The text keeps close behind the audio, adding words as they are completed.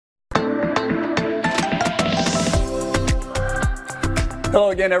Hello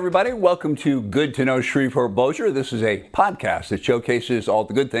again, everybody. Welcome to Good to Know Shreveport Bossier. This is a podcast that showcases all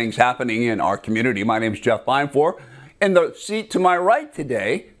the good things happening in our community. My name is Jeff Binefor. In the seat to my right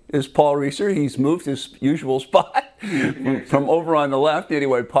today is Paul Reeser. He's moved his usual spot from over on the left.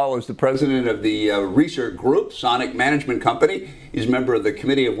 Anyway, Paul is the president of the Reeser Group, Sonic Management Company. He's a member of the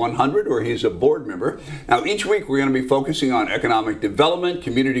Committee of 100, or he's a board member. Now, each week we're going to be focusing on economic development,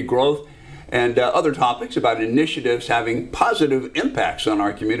 community growth, and other topics about initiatives having positive impacts on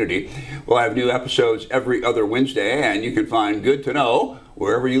our community. We'll have new episodes every other Wednesday, and you can find Good to Know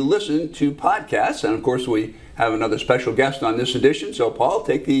wherever you listen to podcasts. And of course, we have another special guest on this edition. So, Paul,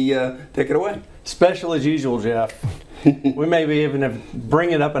 take it away. Special as usual, Jeff. We may be even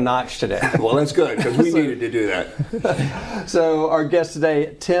bring it up a notch today. Well, that's good, because we needed to do that. So our guest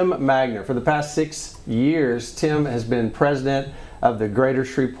today, Tim Magner. For the past 6 years, Tim has been president of the Greater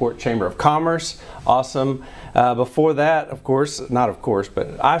Shreveport Chamber of Commerce. Awesome. Before that,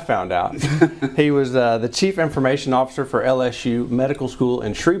 but I found out he was the Chief Information Officer for LSU Medical School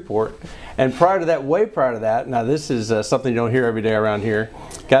in Shreveport. And way prior to that, now this is something you don't hear every day around here,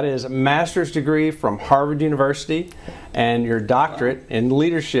 got his master's degree from Harvard University and your doctorate in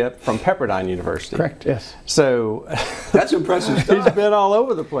leadership from Pepperdine University. Correct, yes. So that's impressive stuff. He's been all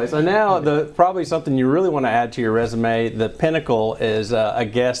over the place. And now, probably something you really want to add to your resume, the pinnacle is a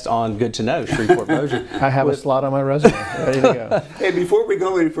guest on Good to Know Shreveport Bossier. I have a slot on my resume, ready to go. Hey, before we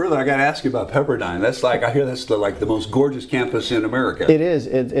go any further, I got to ask you about Pepperdine. That's I hear that's the most gorgeous campus in America. It is.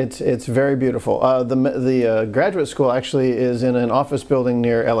 It's very beautiful. The graduate school actually is in an office building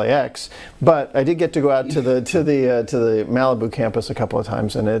near LAX, but I did get to go out to the Malibu campus a couple of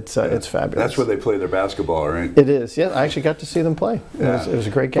times, and it's fabulous. That's where they play their basketball, right? It is. Yeah, I actually got to see them play. Yeah. It was a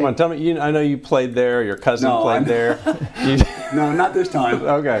great game. Come on, tell me. I know you played there. Your cousin played there. No, not this time.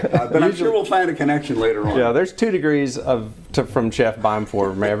 Okay, but I'm sure we'll find a connection later on. Yeah, there's 2 degrees from Jeff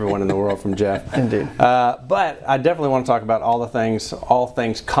Binefor, from everyone in the world from Jeff. Indeed. But I definitely want to talk about all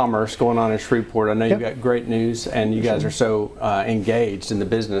things commerce going on in Shreveport. I know you've got great news, and you guys are so engaged in the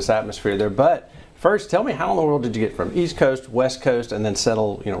business atmosphere there. But first, tell me, how in the world did you get from East Coast, West Coast, and then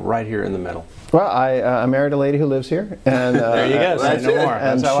settle, right here in the middle? Well, I married a lady who lives here, and there you go. Say no more.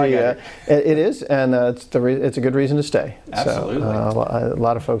 And that's how I got it. It is, and it's a good reason to stay. Absolutely. So, a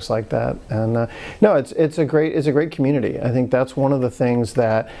lot of folks like that, and no, it's a great community. I think that's one of the things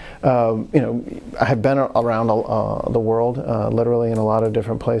that I have been around the world, literally in a lot of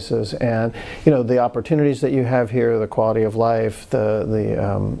different places, and the opportunities that you have here, the quality of life,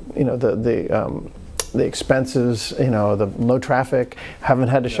 the expenses, the low traffic. Haven't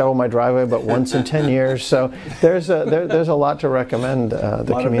had to shovel my driveway but once in 10 years. So there's a lot to recommend the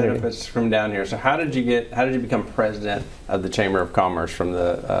community. A lot of benefits from down here. So how did you become president of the Chamber of Commerce from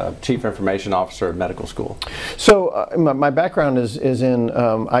the Chief Information Officer of Medical School? So my background is in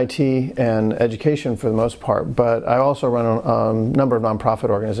IT and education for the most part, but I also run a number of nonprofit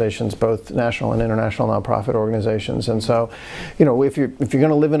organizations, both national and international nonprofit organizations. And so, if you're going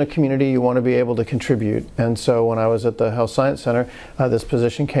to live in a community, you want to be able to contribute. And so when I was at the Health Science Center, this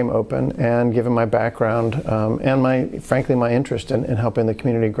position came open, and given my background and frankly my interest in helping the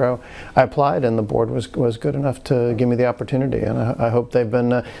community grow, I applied, and the board was good enough to give me the opportunity, and I hope they've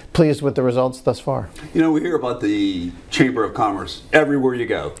been pleased with the results thus far. We hear about the Chamber of Commerce everywhere you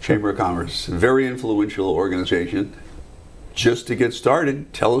go. Chamber of Commerce, very influential organization. Just to get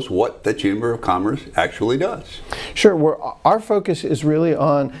started, tell us what the Chamber of Commerce actually does. Sure. Our focus is really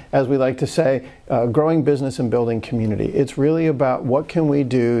on, as we like to say, growing business and building community. It's really about what can we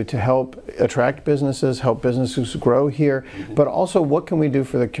do to help attract businesses, help businesses grow here, but also what can we do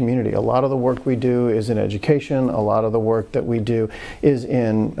for the community. A lot of the work we do is in education. A lot of the work that we do is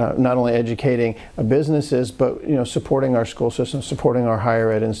in not only educating businesses, but supporting our school systems, supporting our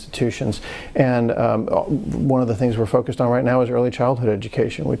higher ed institutions. And one of the things we're focused on right now is early childhood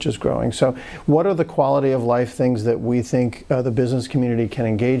education, which is growing. So what are the quality of life things that we think the business community can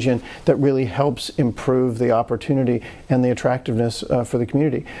engage in that really helps improve the opportunity and the attractiveness for the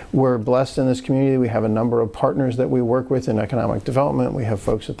community? We're blessed in this community. We have a number of partners that we work with in economic development. We have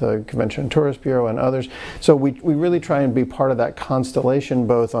folks at the Convention and Tourist Bureau and others. So we really try and be part of that constellation,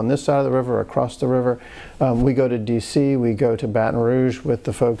 both on this side of the river, across the river. We go to DC, we go to Baton Rouge with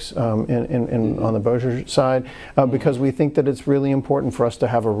the folks on the Bossier side, because we think think that it's really important for us to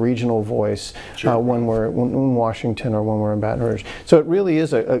have a regional voice when we're in Washington or when we're in Baton Rouge. So it really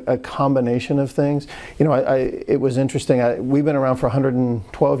is a combination of things. You know, it was interesting. We've been around for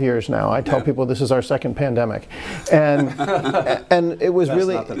 112 years now. I tell people this is our second pandemic, and and it was That's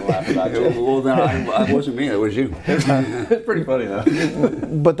really nothing to laugh about, Jay. Well, then I wasn't me. It was you. It's pretty funny though.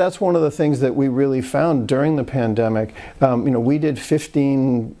 But that's one of the things that we really found during the pandemic. You know, we did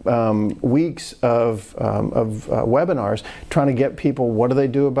 15 weeks of webinars trying to get people, what do they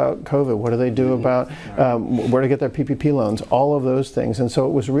do about COVID? What do they do about where to get their PPP loans? All of those things. And so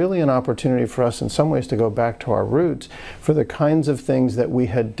it was really an opportunity for us in some ways to go back to our roots for the kinds of things that we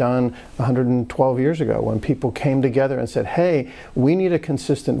had done 112 years ago when people came together and said, hey, we need a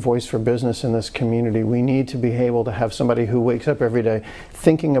consistent voice for business in this community. We need to be able to have somebody who wakes up every day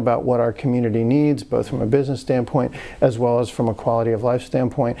thinking about what our community needs, both from a business standpoint as well as from a quality of life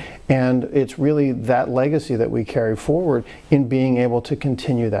standpoint. And it's really that legacy that we carry forward in being able to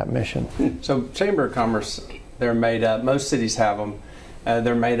continue that mission. So Chamber of Commerce, they're made up, most cities have them,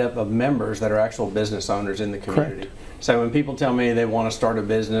 they're made up of members that are actual business owners in the community. Correct. So when people tell me they want to start a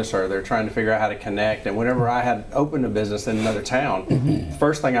business or they're trying to figure out how to connect, and whenever I had opened a business in another town, the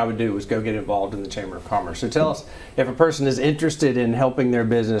first thing I would do was go get involved in the Chamber of Commerce. So tell us, if a person is interested in helping their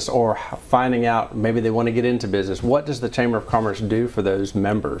business or finding out maybe they want to get into business, what does the Chamber of Commerce do for those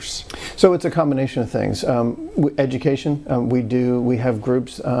members? So it's a combination of things. Education, we have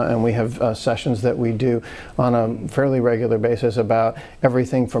groups and we have sessions that we do on a fairly regular basis about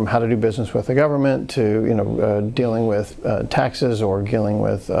everything from how to do business with the government to dealing with taxes or dealing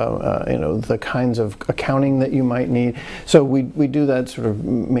with the kinds of accounting that you might need. So we do that sort of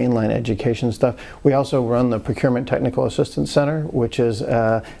mainline education stuff. We also run the Procurement Technical Assistance Center, which is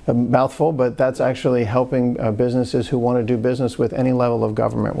a mouthful, but that's actually helping businesses who want to do business with any level of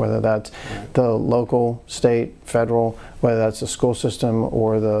government, whether that's the local, state, federal, whether that's the school system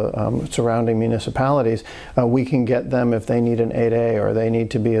or the surrounding municipalities. We can get them if they need an 8A or they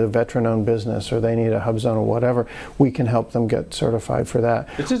need to be a veteran-owned business or they need a hub zone or whatever. We can help them get certified for that.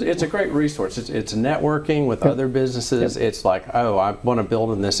 It's a great resource. It's networking with other businesses. It's like, oh, I want to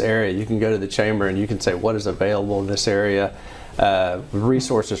build in this area. You can go to the chamber and you can say what is available in this area,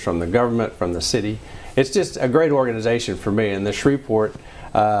 resources from the government, from the city. It's just a great organization for me, and the Shreveport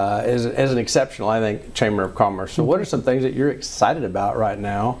is an exceptional, I think, Chamber of Commerce. So what are some things that you're excited about right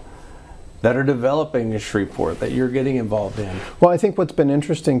now that are developing in Shreveport that you're getting involved in? Well, I think what's been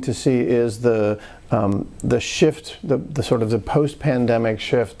interesting to see is the shift, the sort of the post-pandemic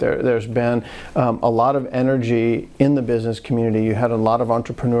shift. There's been a lot of energy in the business community. You had a lot of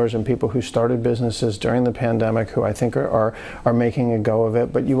entrepreneurs and people who started businesses during the pandemic who I think are making a go of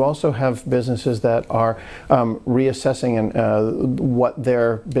it. But you also have businesses that are reassessing what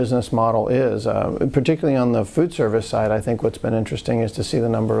their business model is. Particularly on the food service side, I think what's been interesting is to see the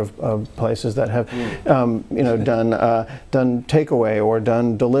number of places that have done takeaway or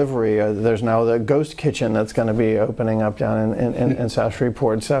done delivery. There's now the Ghost Kitchen that's going to be opening up down in South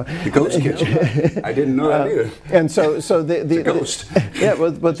Shreveport. So the Ghost Kitchen, I didn't know that either. And so the ghost. Yeah,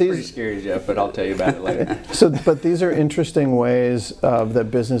 but these pretty scary, Jeff. But I'll tell you about it later. But these are interesting ways that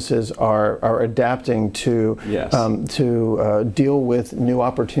businesses are adapting to deal with new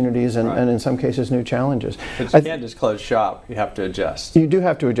opportunities and in some cases new challenges. But you can't just close shop. You have to adjust. You do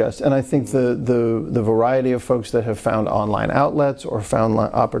have to adjust, and I think the variety of folks that have found online outlets or found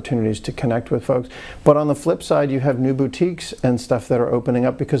opportunities to connect with folks. But on the flip side, you have new boutiques and stuff that are opening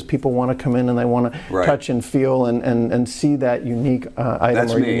up because people want to come in and they want to touch and feel and see that unique item.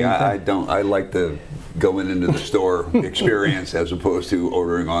 That's me. I don't. I like the going into the store experience as opposed to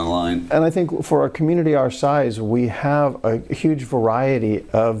ordering online. And I think for a community our size, we have a huge variety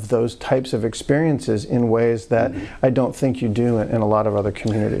of those types of experiences in ways that I don't think you do in a lot of other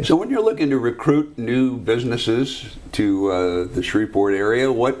communities. So when you're looking to recruit new businesses to the Shreveport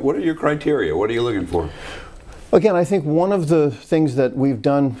area, what are your criteria? What are you looking for? Again, I think one of the things that we've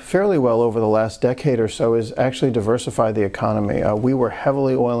done fairly well over the last decade or so is actually diversify the economy. We were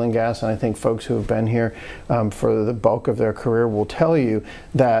heavily oil and gas, and I think folks who have been here for the bulk of their career will tell you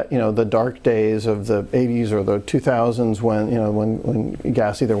that the dark days of the 80s or the 2000s when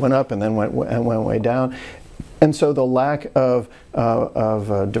gas either went up and then went way down. And so the lack of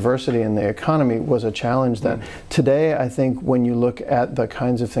diversity in the economy was a challenge then. Today, I think when you look at the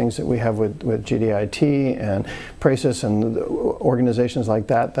kinds of things that we have with GDIT and PRACIS and organizations like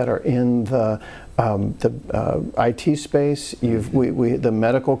that that are in the IT space, the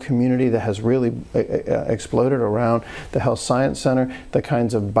medical community that has really exploded around the Health Science Center, the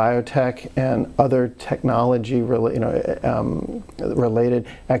kinds of biotech and other technology related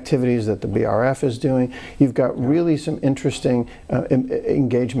activities that the BRF is doing. You've got really some interesting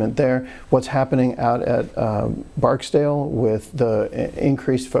engagement there. What's happening out at Barksdale with the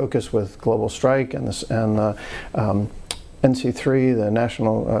increased focus with Global Strike and the NC3, the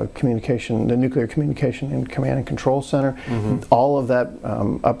National the Nuclear Communication and Command and Control Center, all of that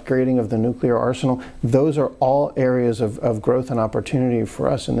upgrading of the nuclear arsenal, those are all areas of growth and opportunity for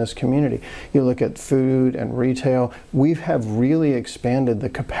us in this community. You look at food and retail, we have really expanded the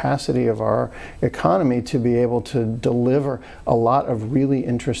capacity of our economy to be able to deliver a lot of really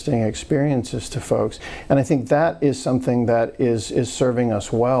interesting experiences to folks. And I think that is something that is serving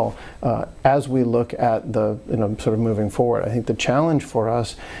us well as we look at the, sort of moving forward. I think the challenge for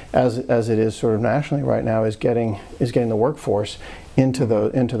us, as it is sort of nationally right now, is getting the workforce into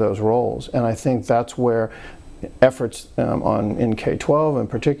those roles, and I think that's where efforts in K-12 and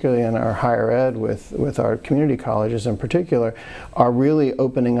particularly in our higher ed with our community colleges in particular are really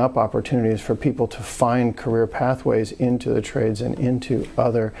opening up opportunities for people to find career pathways into the trades and into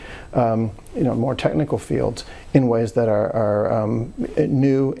other more technical fields in ways that are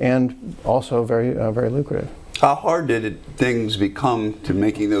new and also very lucrative. How hard did things become to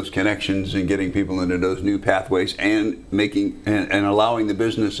making those connections and getting people into those new pathways and making and allowing the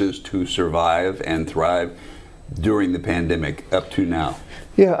businesses to survive and thrive during the pandemic up to now?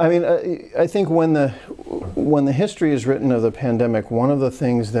 Yeah, I mean, I think when the history is written of the pandemic, one of the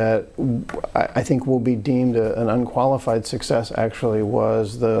things that I think will be deemed an unqualified success actually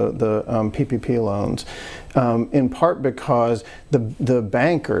was the PPP loans. In part because the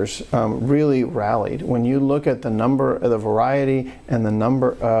bankers really rallied. When you look at the variety and the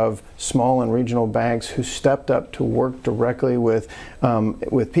number of small and regional banks who stepped up to work directly with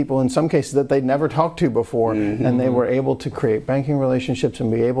people in some cases that they'd never talked to before, and they were able to create banking relationships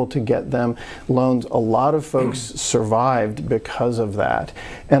and be able to get them loans. A lot of folks survived because of that,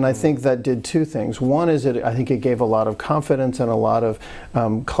 and I think that did two things. One is I think it gave a lot of confidence and a lot of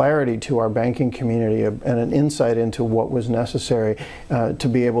clarity to our banking community and an insight into what was necessary to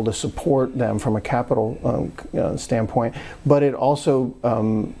be able to support them from a capital standpoint, but it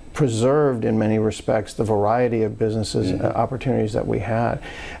also preserved in many respects the variety of businesses opportunities that we had.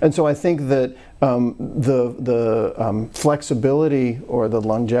 And so I think that the flexibility or the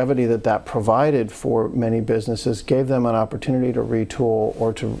longevity that provided for many businesses gave them an opportunity to retool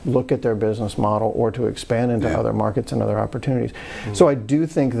or to look at their business model or to expand into other markets and other opportunities. So I do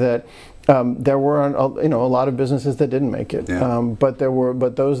think that there were a lot of businesses that didn't make it,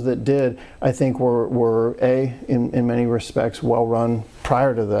 but those that did, I think, were in many respects well run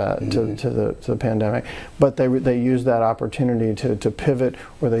prior to that, to the pandemic. But they used that opportunity to pivot,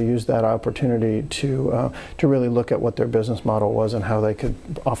 or they used that opportunity to really look at what their business model was and how they could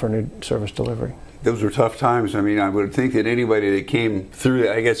offer new service delivery. Those were tough times. I mean, I would think that anybody that came through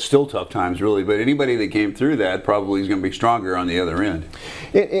that, I guess still tough times really, but anybody that came through that probably is going to be stronger on the other end.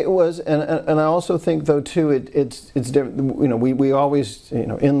 It was, and I also think though too, it's different. We always,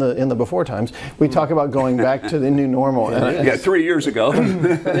 in the before times, we talk about going back to the new normal. Yeah, 3 years ago.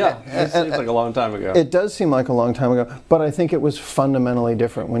 Yeah, it seems like a long time ago. It does seem like a long time ago, but I think it was fundamentally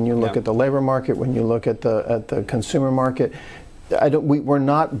different when you look at the labor market, when you look at the consumer market. We're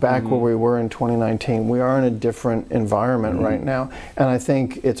not back where we were in 2019. We are in a different environment right now, and I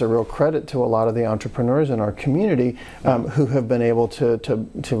think it's a real credit to a lot of the entrepreneurs in our community who have been able to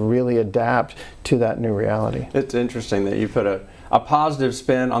really adapt to that new reality. It's interesting that you put a positive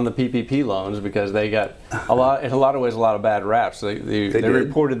spin on the PPP loans, because they got in a lot of ways a lot of bad raps. They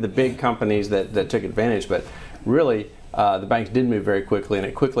reported the big companies that took advantage, but really the banks did move very quickly, and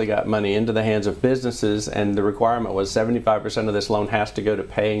it quickly got money into the hands of businesses, and the requirement was 75% of this loan has to go to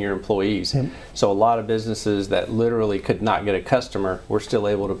paying your employees. So a lot of businesses that literally could not get a customer were still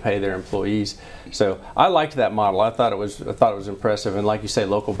able to pay their employees. So I liked that model. I thought it was impressive, and like you say,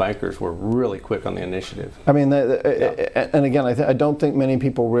 local bankers were really quick on the initiative. I mean, and again, I don't think many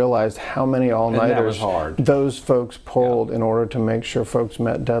people realized how many all-nighters those folks pulled in order to make sure folks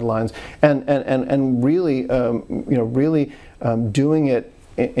met deadlines, and really, really doing it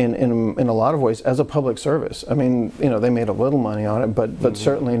in a lot of ways as a public service. I mean, they made a little money on it, but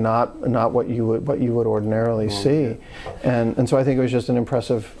certainly not what you would ordinarily see, and so I think it was just an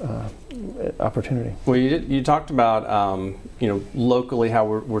impressive opportunity. Well, you talked about locally how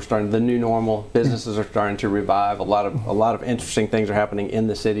we're starting the new normal. Businesses are starting to revive. A lot of interesting things are happening in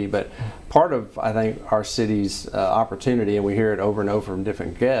the city. But part of, I think, our city's opportunity, and we hear it over and over from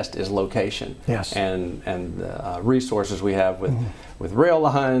different guests, is location. Yes. And resources we have with rail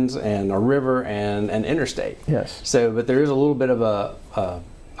lines and a river and an interstate. Yes. So, but there is a little bit of a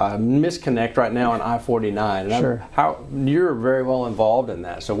misconnect right now on I-49. And Sure. how you're very well involved in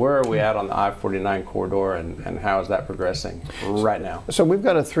that. So where are we at on the I-49 corridor, and how is that progressing right now? So we've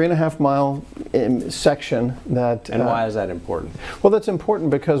got a 3.5 mile section that. And why is that important? Well, that's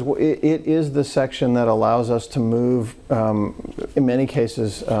important because it is the section that allows us to move, in many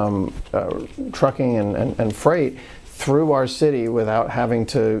cases, trucking and freight through our city without having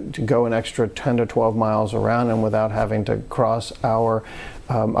to go an extra 10 to 12 miles around, and without having to cross our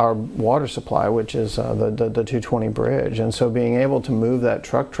water supply, which is the 220 bridge. And so being able to move that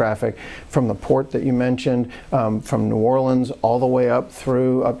truck traffic from the port that you mentioned, from New Orleans all the way up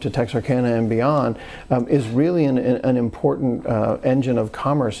to Texarkana and beyond, is really an important engine of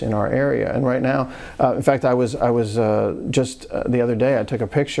commerce in our area. And right now, in fact, I was just the other day, I took a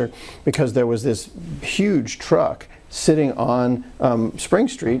picture because there was this huge truck sitting on Spring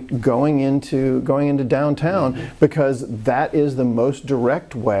Street going into downtown, because that is the most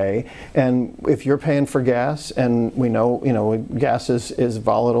direct way. And if you're paying for gas, and we know gas is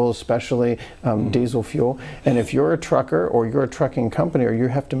volatile, especially diesel fuel, and if you're a trucker or you're a trucking company or you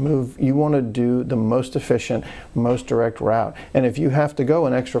have to move, you want to do the most efficient, most direct route. And if you have to go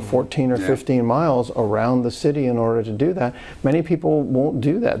an extra 14 or 15 miles around the city in order to do that, many people won't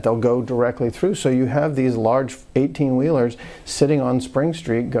do that. They'll go directly through. So you have these large 18-wheelers sitting on Spring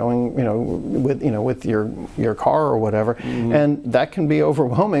Street going, with your car or whatever, and that can be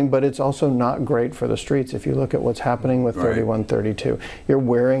overwhelming, but it's also not great for the streets. If you look at what's happening with 31, 32, you're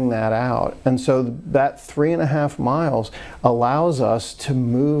wearing that out. And so that 3.5 miles allows us to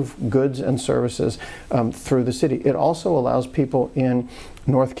move goods and services through the city. It also allows people in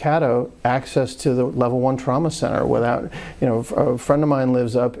North Caddo access to the Level 1 Trauma Center without, a friend of mine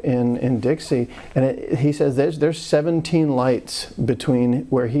lives up in Dixie, and he says there's 17 lights between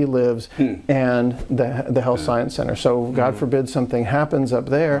where he lives and the Health Science Center. So God forbid something happens up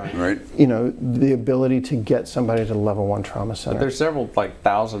there, the ability to get somebody to the Level 1 Trauma Center. But there's several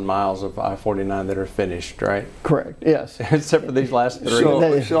 1,000 miles of I-49 that are finished, right? Correct, yes. Except for these last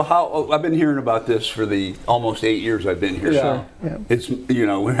 3. So how, I've been hearing about this for the almost 8 years I've been here. So it's, we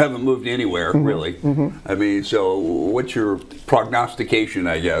haven't moved anywhere, really. I mean, so what's your prognostication,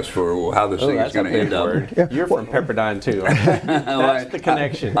 I guess, for how this thing is going to end up? Yeah. You're from Pepperdine, too. That's the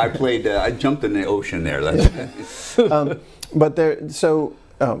connection. I jumped in the ocean there. But there's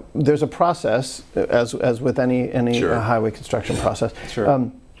a process, as with any highway construction process.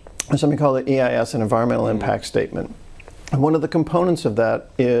 There's something called the EIS, an environmental impact statement. And one of the components of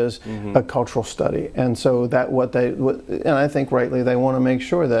that is a cultural study, and so that and I think rightly they want to make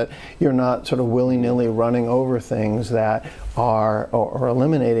sure that you're not sort of willy-nilly running over things that are, or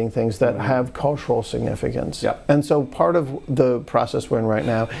eliminating things that have cultural significance. And so part of the process we're in right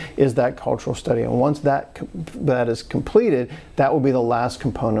now is that cultural study, and once that is completed, that will be the last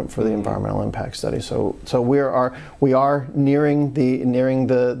component for the environmental impact study. So we are nearing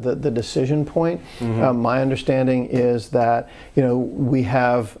the decision point. My understanding is that we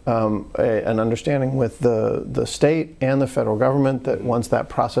have an understanding with the state and the federal government that once that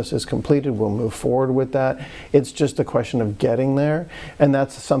process is completed, we'll move forward with that. It's just a question of getting there, and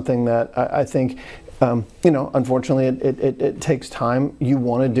that's something that I think unfortunately it takes time. You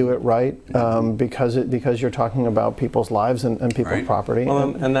want to do it right because you're talking about people's lives and people's property.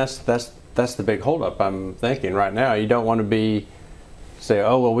 Well, and that's the big holdup I'm thinking right now. You don't want to say,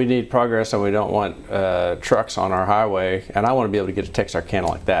 oh, well, we need progress and we don't want trucks on our highway, and I want to be able to get to Texarkana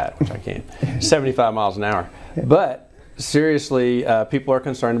like that, which I can't, 75 miles an hour. But seriously, people are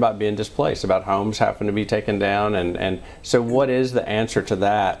concerned about being displaced, about homes having to be taken down, and so what is the answer to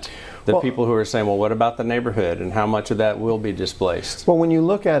that? The people who are saying, well, what about the neighborhood, and how much of that will be displaced? Well, when you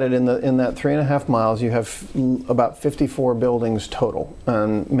look at it in that 3.5 miles, you have about 54 buildings total,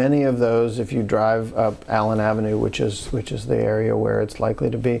 and many of those, if you drive up Allen Avenue, which is the area where it's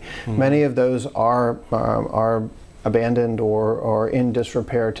likely to be, many of those are abandoned or in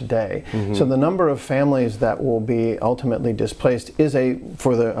disrepair today. So the number of families that will be ultimately displaced is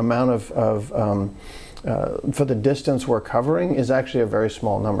for the amount of for the distance we're covering is actually a very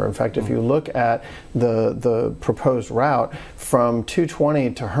small number. In fact, if you look at the proposed route from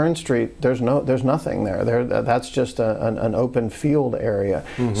 220 to Hearn Street, there's nothing there. That's just an open field area.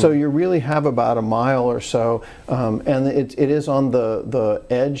 So you really have about a mile or so, and it is on the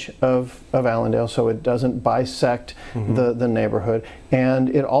edge of Allendale, so it doesn't bisect the neighborhood. And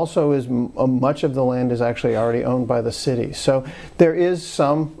it also is much of the land is actually already owned by the city. So there is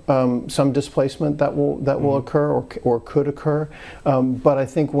some displacement that will occur or could occur. But I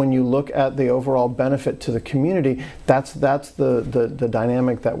think when you look at the overall benefit to the community, that's the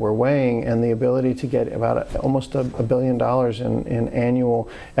dynamic that we're weighing, and the ability to get about almost $1 billion in annual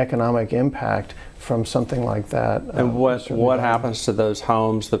economic impact from something like that. And what happens to those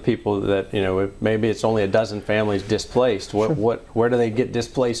homes, the people that, maybe it's only a dozen families displaced? Where do they get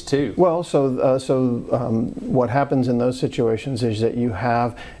displaced to? Well, what happens in those situations is that you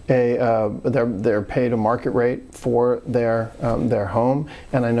have they're paid a market rate for their home,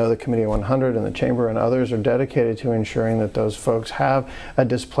 and I know the Committee 100 and the Chamber and others are dedicated to ensuring that those folks have a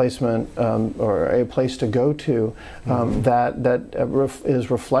displacement or a place to go to that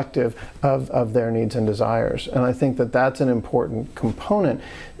is reflective of their needs and desires. And I think that that's an important component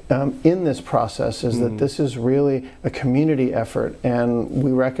in this process, is that this is really a community effort, and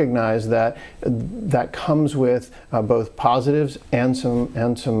we recognize that that comes with both positives and some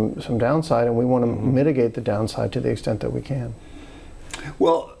downside, and we want to mitigate the downside to the extent that we can.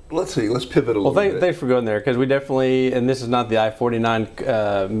 Well, let's see. Let's pivot a little bit. Thanks for going there, because we definitely, and this is not the I-49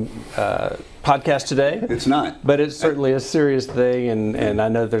 podcast today. It's not. But it's certainly a serious thing, and I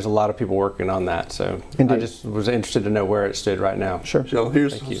know there's a lot of people working on that. So Indeed. I just was interested to know where it stood right now. Sure. So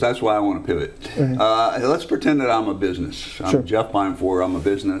that's why I want to pivot. Let's pretend that I'm a business. I'm Jeff Binefor. I'm a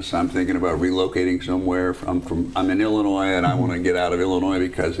business. I'm thinking about relocating somewhere. I'm in Illinois, and I want to get out of Illinois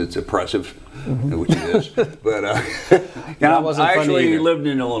because it's oppressive, which it is. But I actually lived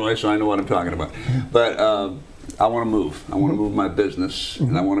in Illinois, so I know what I'm talking about. But I want to move. I want to move my business,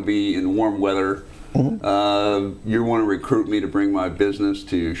 and I want to be in warm weather. You want to recruit me to bring my business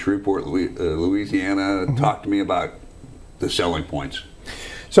to Shreveport, Louisiana. Talk to me about the selling points.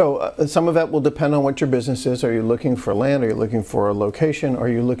 So some of that will depend on what your business is. Are you looking for land? Are you looking for a location? Are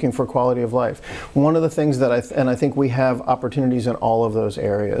you looking for quality of life? One of the things that I think we have opportunities in all of those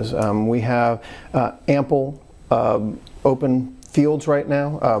areas. We have ample open fields right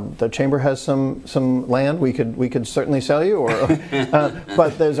now. The Chamber has some land we could certainly sell you,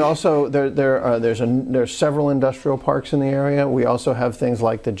 but there's also there's several industrial parks in the area. We also have things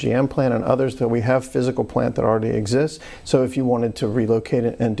like the GM plant and others that we have physical plant that already exists. So if you wanted to relocate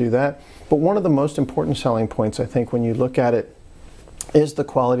it and do that, but one of the most important selling points, I think, when you look at it, is the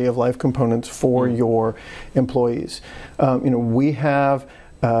quality of life components for your employees. We have.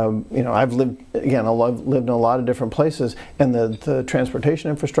 I've lived in a lot of different places, and the transportation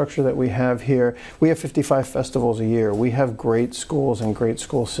infrastructure that we have here, we have 55 festivals a year. We have great schools and great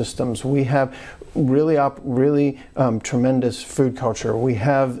school systems. We have really tremendous food culture. We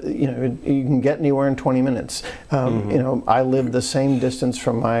have, you can get anywhere in 20 minutes. I live the same distance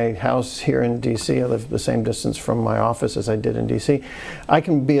from my house here in DC. I live the same distance from my office as I did in DC. I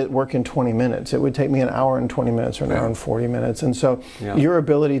can be at work in 20 minutes. It would take me an hour and 20 minutes or an hour and 40 minutes. And so your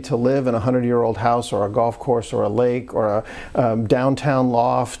ability to live in a 100-year-old house or a golf course or a lake or a downtown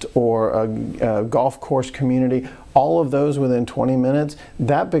loft or a golf course community, all of those within 20 minutes,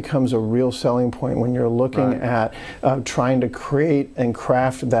 that becomes a real selling point when you're looking at trying to create and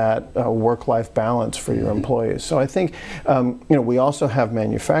craft that work-life balance for your employees. So I think, we also have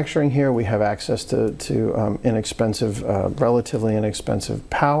manufacturing here. We have access to inexpensive, relatively inexpensive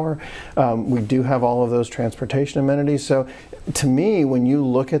power. We do have all of those transportation amenities. So to me, when you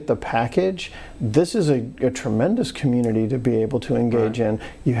look at the package, this is a tremendous community to be able to engage in.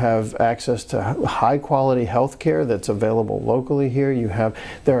 You have access to high quality health care that's available locally here.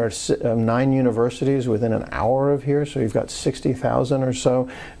 There are 9 universities within an hour of here, so you've got 60,000 or so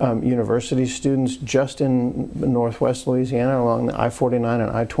university students just in Northwest Louisiana along the I-49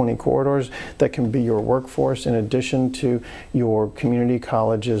 and I-20 corridors that can be your workforce, in addition to your community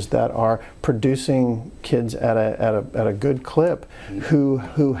colleges that are producing kids at a good clip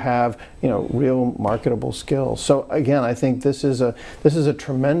who have real marketable skills. So again, I think this is a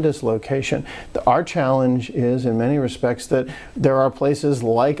tremendous location. Our challenge is, in many respects, that there are places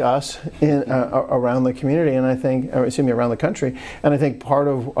like us around the community, and I think, around the country. And I think part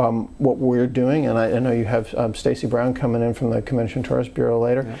of what we're doing, and I know you have Stacy Brown coming in from the Convention Tourist Bureau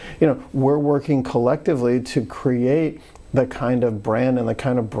later. We're working collectively to create the kind of brand and the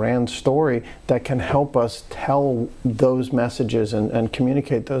kind of brand story that can help us tell those messages and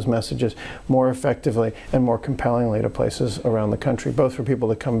communicate those messages more effectively and more compellingly to places around the country, both for people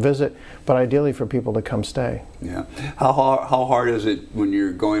to come visit, but ideally for people to come stay. Yeah. How hard is it when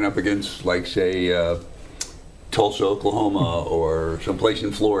you're going up against, like, say, Tulsa, Oklahoma, or someplace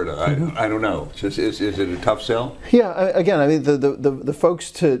in Florida? I don't know. Is it a tough sell? Yeah. Again, I mean, the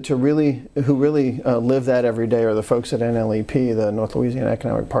folks who really live that every day are the folks at NLEP, the North Louisiana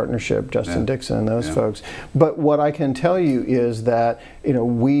Economic Partnership, Justin Dixon, and those folks. But what I can tell you is that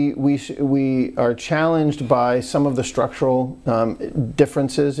we are challenged by some of the structural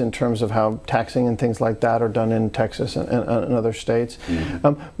differences in terms of how taxing and things like that are done in Texas and other states.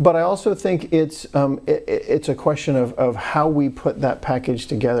 But I also think it's a question of how we put that package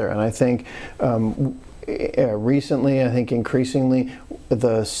together. And I think recently, I think increasingly,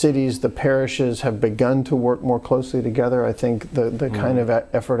 the cities, the parishes have begun to work more closely together. I think the kind of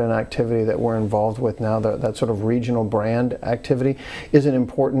effort and activity that we're involved with now, that sort of regional brand activity, is an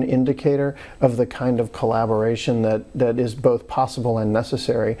important indicator of the kind of collaboration that is both possible and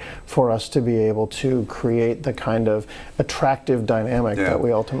necessary for us to be able to create the kind of attractive dynamic that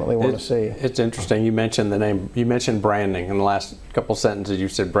we ultimately want to see. It's interesting. You mentioned the name. You mentioned branding in the last couple sentences. You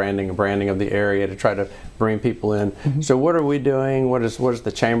said branding of the area to try to bring people in. So what are we doing? What is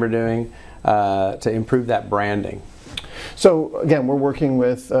the chamber doing to improve that branding? So again, we're working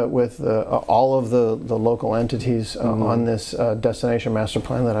with all of the local entities on this destination master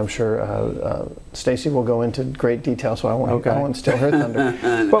plan that I'm sure Stacy will go into great detail. So I won't steal her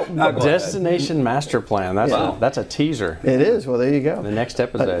thunder. But destination master plan. That's a teaser. It is. Well, there you go. The next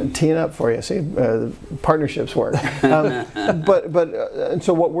episode. Teeing up for you. See, partnerships work.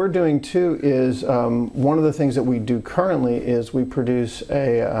 So what we're doing too is one of the things that we do currently is we produce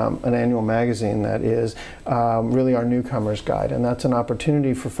an annual magazine that is really our newcomers guide, and that's an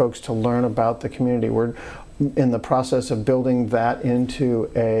opportunity for folks to learn about the community. We're in the process of building that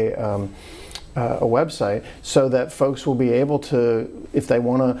into a website so that folks will be able to, if they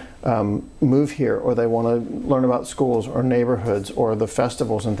want to move here or they want to learn about schools or neighborhoods or the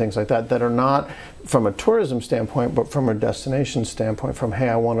festivals and things like that, that are not from a tourism standpoint but from a destination standpoint, from hey,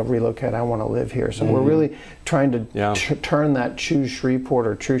 I want to relocate, I want to live here. So we're really trying to turn that Choose Shreveport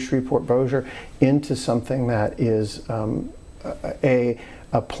or True Shreveport Bossier into something that is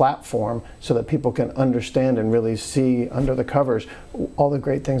a platform so that people can understand and really see under the covers all the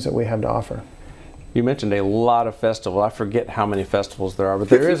great things that we have to offer. You mentioned a lot of festivals. I forget how many festivals there are, but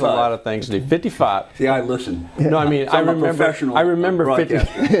 55. There is a lot of things to do. 55. See, I listen. No, I mean, so I remember 50.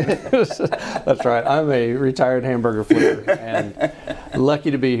 That's right. I'm a retired hamburger flipper and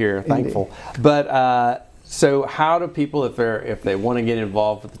lucky to be here. Thankful. Indeed. But so how do people, if they want to get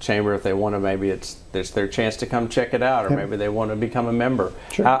involved with the chamber, if they want to, maybe it's their chance to come check it out, or maybe they want to become a member.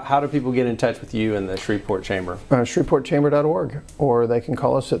 Sure. How do people get in touch with you and the Shreveport Chamber? ShreveportChamber.org, or they can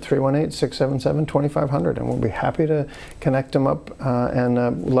call us at 318-677-2500, and we'll be happy to connect them up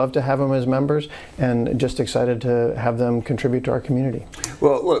and love to have them as members, and just excited to have them contribute to our community.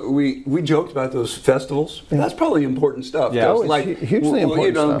 Well, look, we joked about those festivals. That's probably important stuff. Yeah, it's like hugely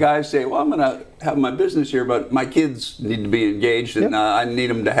important stuff. Guys say, well, I'm going to have my business here, but my kids need to be engaged, and I need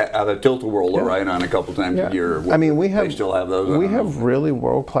them to have a tilt-a-whirl right on a couple times a year. I mean, they still have those. We have really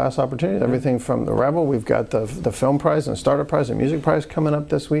world-class opportunities. Everything from the Rebel, we've got the film prize and startup prize and music prize coming up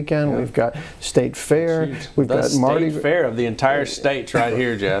this weekend. We've got state fair. We've got Mardi Fair of the entire state right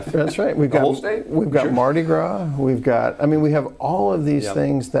here, Jeff. That's right. We've got the whole state. We've got Mardi Gras. We've got. I mean, we have all of these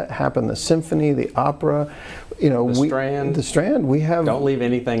things that happen. The symphony, the opera. You know, the Strand. We have. Don't leave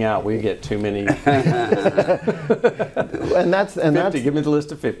anything out. We get too many. and that's 50. Give me the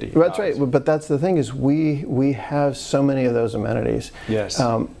list of 50. That's right. But that's the thing is we have so many of those amenities. Yes.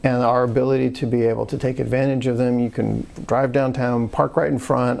 And our ability to be able to take advantage of them. You can drive downtown, park right in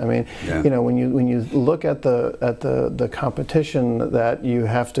front. I mean, you know, when you look at the competition that you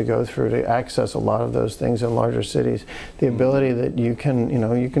have to go through to access a lot of those things in larger cities, the ability that you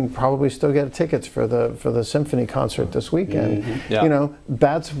can probably still get tickets for the symphony concert this weekend. You know,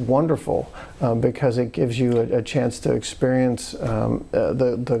 that's wonderful because it gives you a chance to experience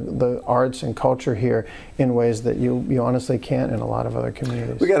the arts and culture here in ways that you honestly can't in a lot of other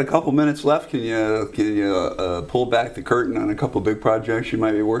communities. We got a couple minutes left. Can you pull back the curtain on a couple big projects you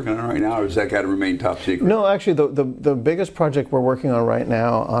might be working on right now, or does that got to remain top secret? No, actually, the biggest project we're working on right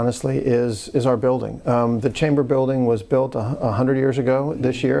now, honestly, is our building. The chamber building was built 100 years ago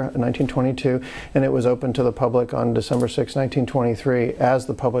this year, 1922, and it was open to the public on December 6, 1923 as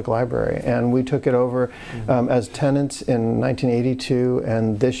the public library, and we took it over as tenants in 1982,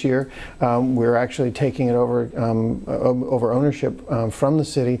 and this year we're actually taking it over ownership from the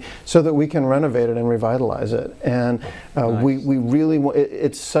city so that we can renovate it and revitalize it. And Nice. we really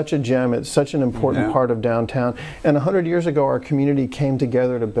it's such a gem, it's such an important part of downtown, and 100 years ago our community came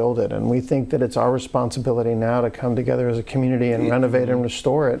together to build it, and we think that it's our responsibility now to come together as a community and renovate and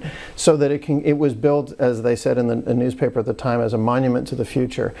restore it so that it was built, as they said in the newspaper at the time, as a monument to the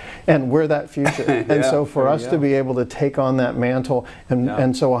future, and we're that future. And so for us to be able to take on that mantle,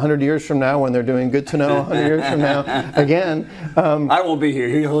 and so 100 years from now when they're doing Good to Know, 100 years from now again, I won't be here,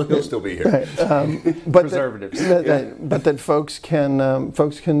 he'll still be here. Right. But Preservatives. but that folks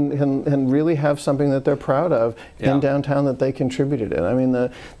can really have something that they're proud of in downtown that they contributed in. I mean,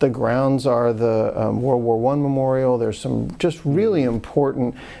 the grounds are the World War I memorial. There's some just really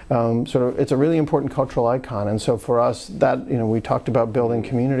important it's a really important cultural icon. And so for us, that, we talked about building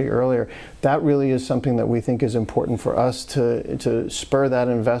community earlier. That really is something that we think is important for us to spur that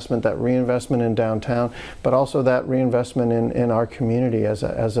investment, that reinvestment in downtown, but also that reinvestment in our community as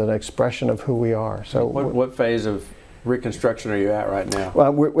an expression of who we are. So what phase of reconstruction are you at right now?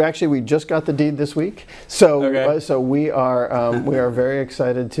 Well, we just got the deed this week, so so we are very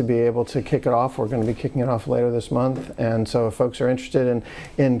excited to be able to kick it off. We're going to be kicking it off later this month, and so if folks are interested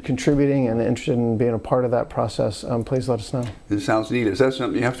in contributing and interested in being a part of that process, please let us know. It sounds neat. Is that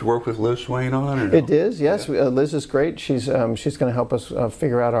something you have to work with Liz Swain on? Or no? It is, yes. Yeah. Liz is great. She's going to help us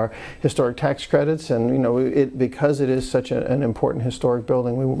figure out our historic tax credits, and because it is such an important historic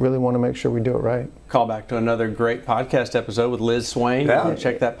building, we really want to make sure we do it right. Call back to another great podcast episode with Liz Swain. Yeah.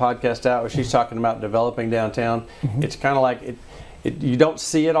 Check that podcast out where she's talking about developing downtown. It's kind of like you don't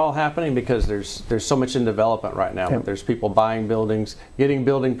see it all happening because there's so much in development right now. But there's people buying buildings, getting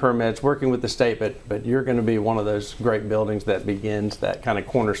building permits, working with the state. But you're going to be one of those great buildings that begins that kind of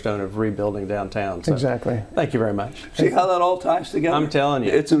cornerstone of rebuilding downtown. So exactly. Thank you very much. See how that all ties together? I'm telling you.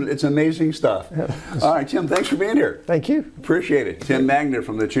 It's amazing stuff. Yeah. All right, Tim, thanks for being here. Thank you. Appreciate it. Tim Magner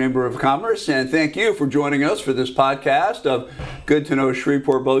from the Chamber of Commerce, and thank you for joining us for this podcast of Good to Know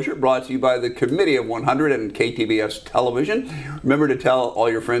Shreveport Bossier, brought to you by the Committee of 100 and KTBS Television. Remember to tell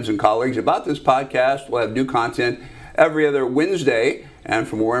all your friends and colleagues about this podcast. We'll have new content every other Wednesday. And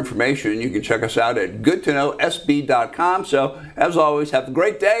for more information, you can check us out at goodtoknowsb.com. So, as always, have a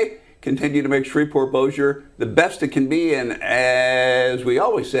great day. Continue to make Shreveport Bossier the best it can be. And as we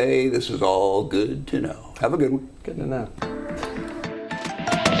always say, this is all good to know. Have a good one. Good to know.